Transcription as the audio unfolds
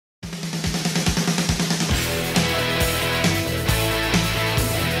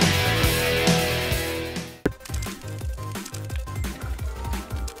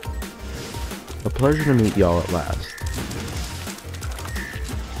pleasure to meet y'all at last.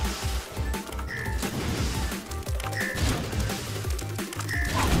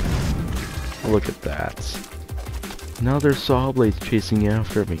 Look at that. Now there's saw blades chasing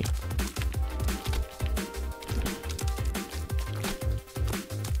after me.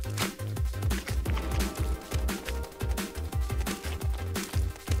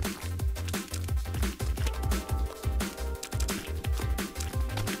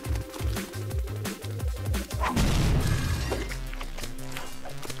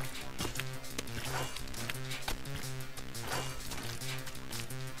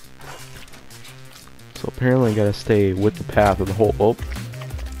 So apparently I gotta stay with the path of the whole. Oh,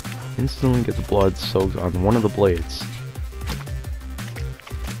 instantly get the blood soaked on one of the blades.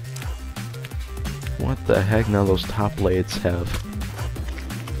 What the heck? Now those top blades have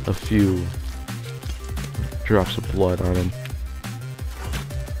a few drops of blood on them.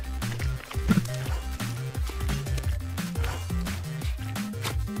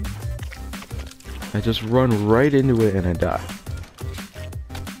 I just run right into it and I die.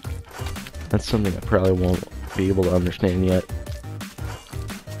 That's something I probably won't be able to understand yet.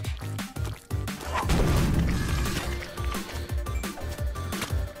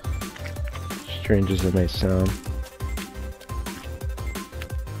 Strange as it may sound.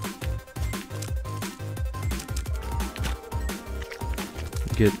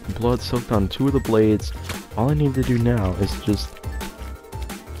 Get blood soaked on 2 of the blades. All I need to do now is just...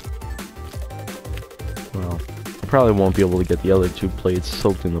 well, I probably won't be able to get the other 2 blades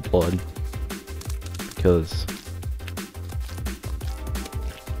soaked in the blood. Because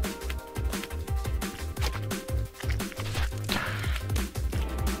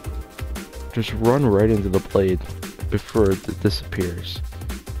just run right into the blade before it disappears.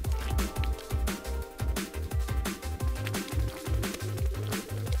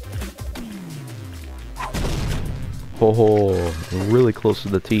 Oh, really close to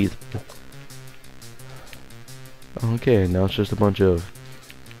the teeth. Okay, now it's just a bunch of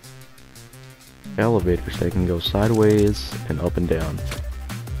elevators that can go sideways and up and down.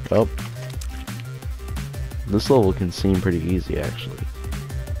 Well, this level can seem pretty easy actually,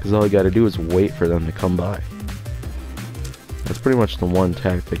 because all you gotta do is wait for them to come by. That's pretty much the one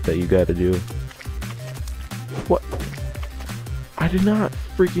tactic that you gotta do. What? I did not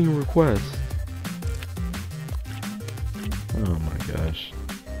freaking request. Oh my gosh.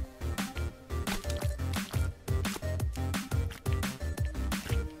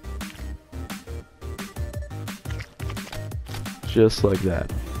 Just like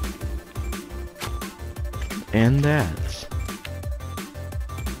that. And that.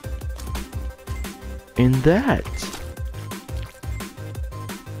 And that.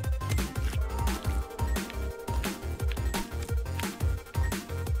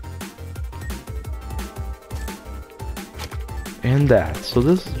 And that. So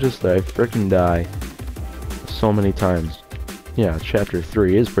this is just that I frickin' die so many times. Yeah, chapter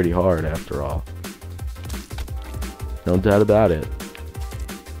 3 is pretty hard after all. No doubt about it.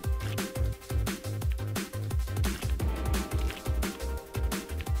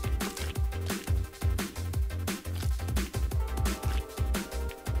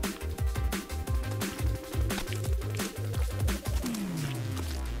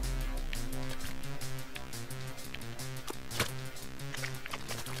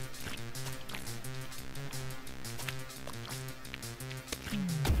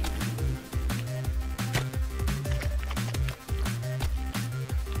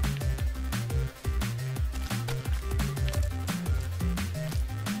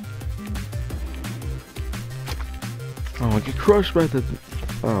 Oh, I get crushed by the...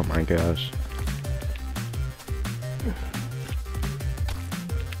 oh my gosh.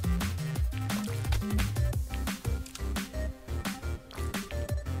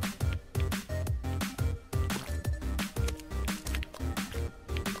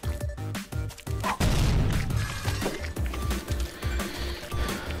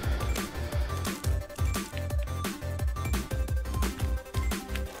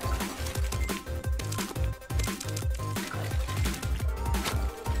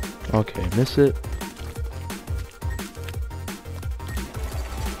 Okay, miss it.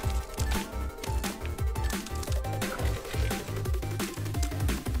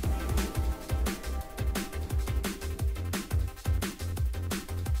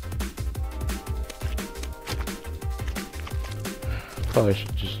 Probably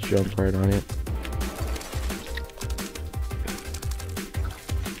should just jump right on it.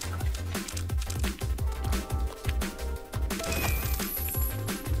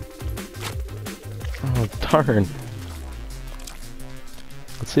 Oh, darn.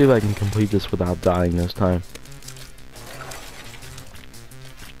 Let's Let's see if I can complete this without dying this time.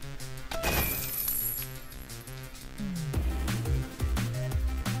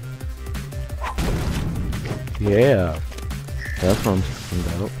 Yeah, that's what I'm talking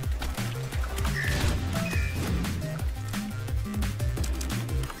about.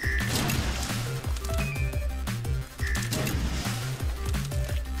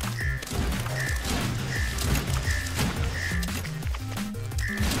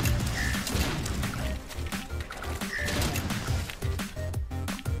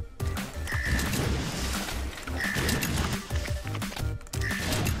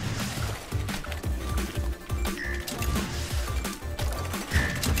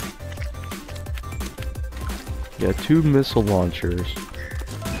 Yeah, 2 missile launchers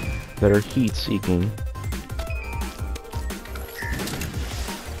that are heat-seeking.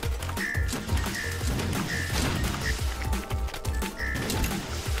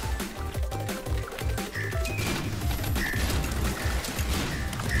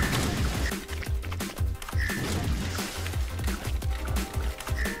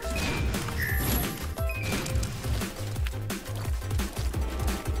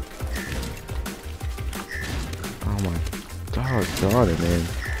 Oh my doggone it, man.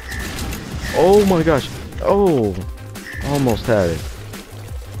 Oh my gosh. Oh, almost had it.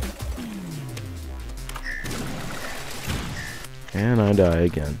 And I die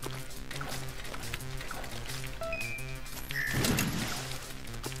again.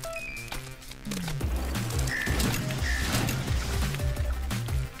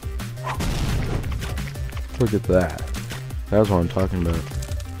 Look at that. That's what I'm talking about.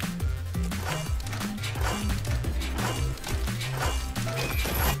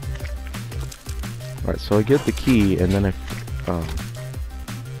 Alright, so I get the key, and then I...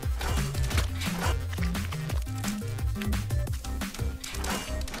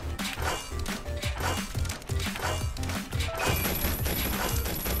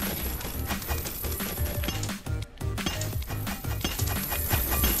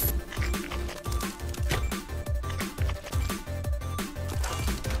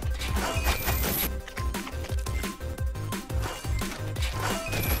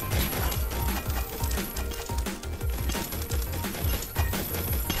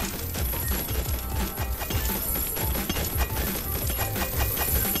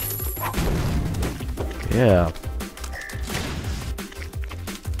 yeah.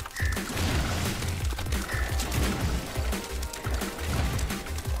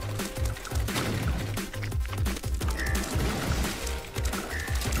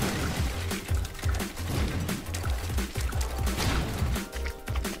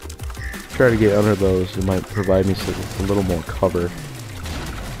 Try to get under those. It might provide me a little more cover.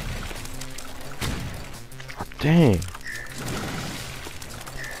 Oh, dang.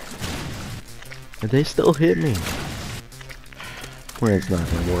 And they still hit me. Well, it's not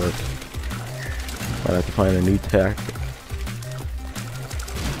gonna work. Might have to find a new tactic.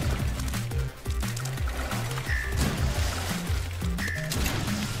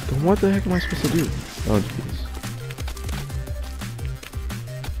 Then what the heck am I supposed to do? Oh jeez.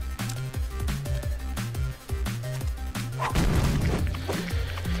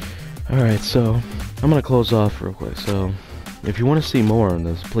 Alright, so I'm gonna close off real quick. So if you want to see more on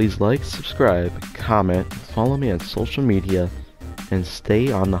this, please like, subscribe, comment, follow me on social media, and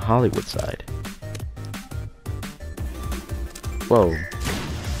stay on the Hollywood side. Whoa.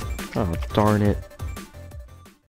 Oh, darn it.